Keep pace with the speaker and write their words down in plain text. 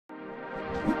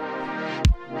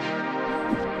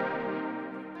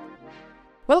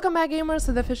Welcome back, gamers,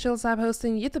 to the official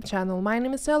ZAP-Hosting YouTube channel. My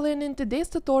name is Ellie, and in today's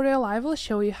tutorial I will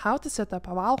show you how to set up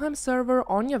a Valheim server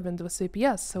on your Windows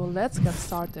VPS, so let's get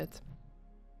started.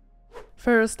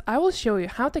 First, I will show you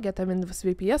how to get a Windows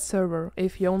VPS server.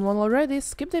 If you own one already,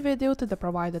 skip the video to the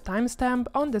provided timestamp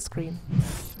on the screen.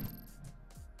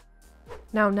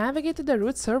 Now navigate to the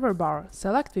root server bar,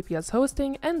 select VPS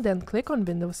hosting and then click on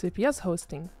Windows VPS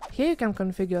hosting. Here you can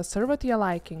configure a server to your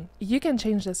liking. You can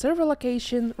change the server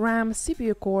location, RAM,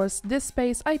 CPU cores, disk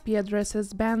space, IP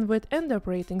addresses, bandwidth and the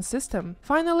operating system.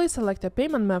 Finally, select a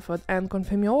payment method and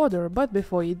confirm your order, but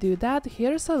before you do that,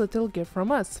 here's a little gift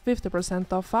from us,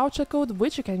 50% off voucher code,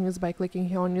 which you can use by clicking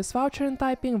here on use voucher and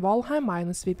typing Valheim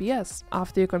 -VPS.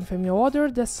 After you confirm your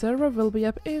order, the server will be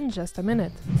up in just a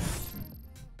minute.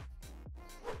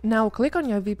 Now click on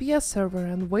your VPS server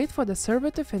and wait for the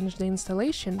server to finish the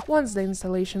installation. Once the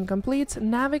installation completes,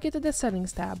 navigate to the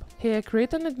Settings tab. Here,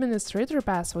 create an administrator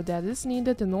password that is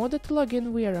needed in order to log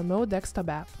in via remote desktop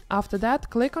app. After that,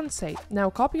 click on Save. Now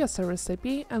copy your server's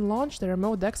IP and launch the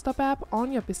remote desktop app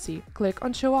on your PC. Click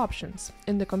on Show Options.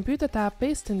 In the Computer tab,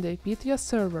 paste in the IP to your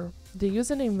server. The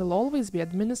username will always be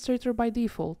administrator by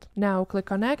default. Now click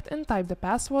Connect and type the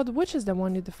password, which is the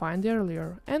one you defined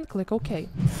earlier, and click OK.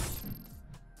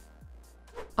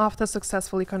 After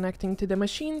successfully connecting to the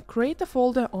machine, create a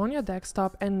folder on your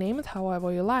desktop and name it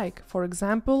however you like. For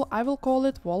example, I will call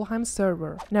it Valheim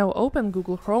server. Now open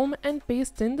Google Chrome and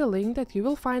paste in the link that you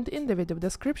will find in the video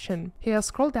description. Here,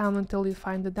 scroll down until you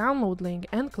find the download link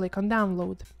and click on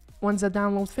download. Once the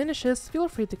download finishes, feel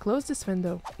free to close this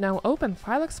window. Now open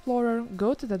File Explorer,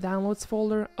 go to the Downloads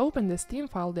folder, open the Steam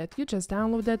file that you just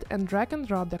downloaded and drag and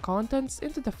drop the contents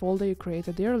into the folder you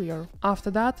created earlier.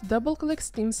 After that, double-click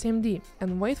Steam CMD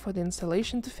and wait for the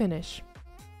installation to finish.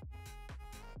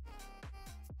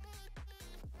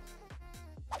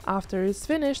 After it's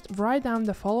finished, write down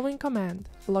the following command: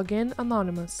 login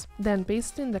anonymous. Then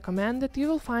paste in the command that you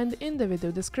will find in the video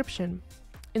description.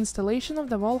 Installation of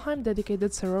the Valheim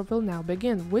dedicated server will now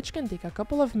begin, which can take a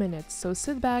couple of minutes, so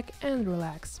sit back and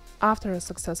relax. After a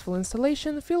successful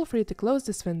installation, feel free to close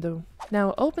this window.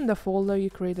 Now open the folder you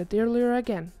created earlier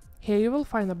again. Here you will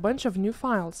find a bunch of new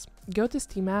files. Go to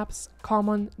Steam Apps,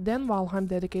 Common, then Valheim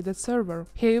dedicated server.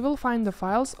 Here you will find the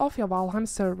files of your Valheim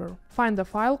server. Find the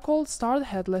file called Start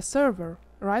Headless Server.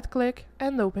 Right-click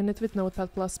and open it with Notepad++.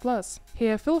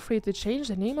 Here, feel free to change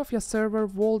the name of your server,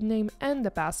 vault name and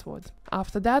the password.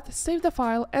 After that, save the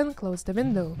file and close the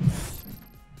window.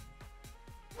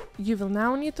 You will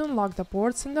now need to unlock the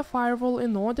ports in the firewall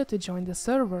in order to join the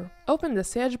server. Open the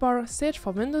search bar, search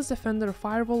for Windows Defender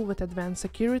Firewall with Advanced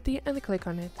Security and click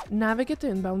on it. Navigate to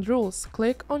Inbound Rules,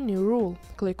 click on New Rule,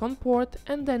 click on Port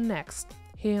and then Next.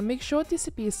 Here, make sure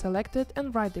TCP is selected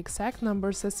and write the exact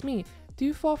numbers as me,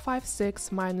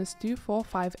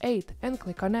 2456-2458, and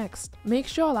click on Next. Make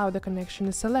sure Allow the connection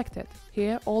is selected.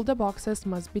 Here, all the boxes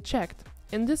must be checked.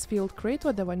 In this field, create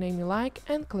whatever name you like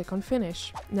and click on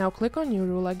Finish. Now click on New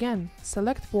Rule again,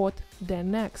 select Port, then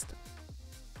Next.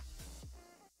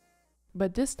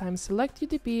 But this time select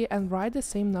UDP and write the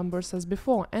same numbers as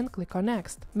before and click on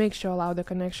Next. Make sure Allow the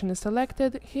connection is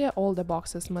selected. Here all the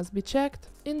boxes must be checked.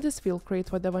 In this field,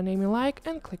 create whatever name you like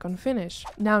and click on Finish.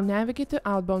 Now navigate to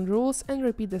Outbound Rules and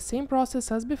repeat the same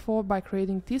process as before by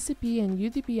creating TCP and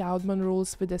UDP outbound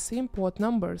rules with the same port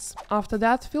numbers. After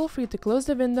that, feel free to close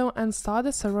the window and start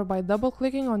the server by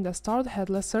double-clicking on the Start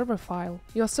Headless Server file.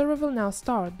 Your server will now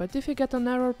start, but if you get an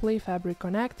error, play Fabric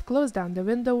Connect, close down the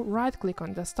window, right-click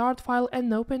on the Start file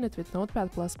and open it with Notepad++.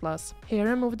 Here,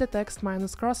 remove the text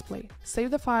 -crossplay.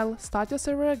 Save the file, start your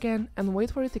server again and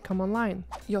wait for it to come online.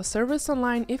 Your server is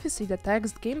online if you see the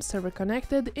text Game Server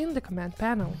Connected in the command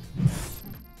panel.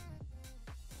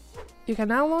 You can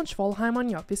now launch Valheim on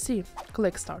your PC.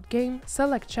 Click Start Game,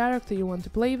 select character you want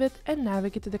to play with and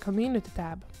navigate to the Community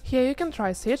tab. Here you can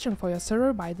try searching for your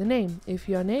server by the name. If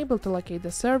you're unable to locate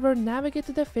the server, navigate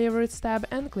to the Favorites tab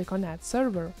and click on Add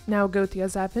Server. Now go to your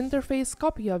ZAP interface,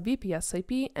 copy your VPS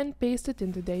IP and paste it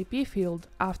into the IP field.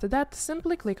 After that,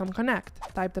 simply click on Connect.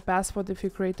 Type the password if you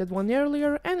created one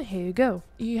earlier and here you go.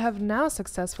 You have now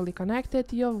successfully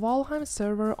connected your Valheim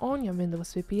server on your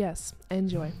Windows VPS.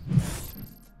 Enjoy!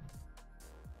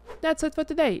 That's it for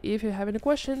today. If you have any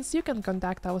questions, you can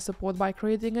contact our support by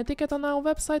creating a ticket on our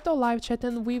website or live chat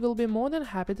and we will be more than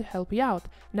happy to help you out.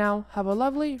 Now, have a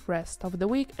lovely rest of the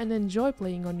week and enjoy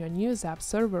playing on your new ZAP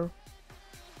server.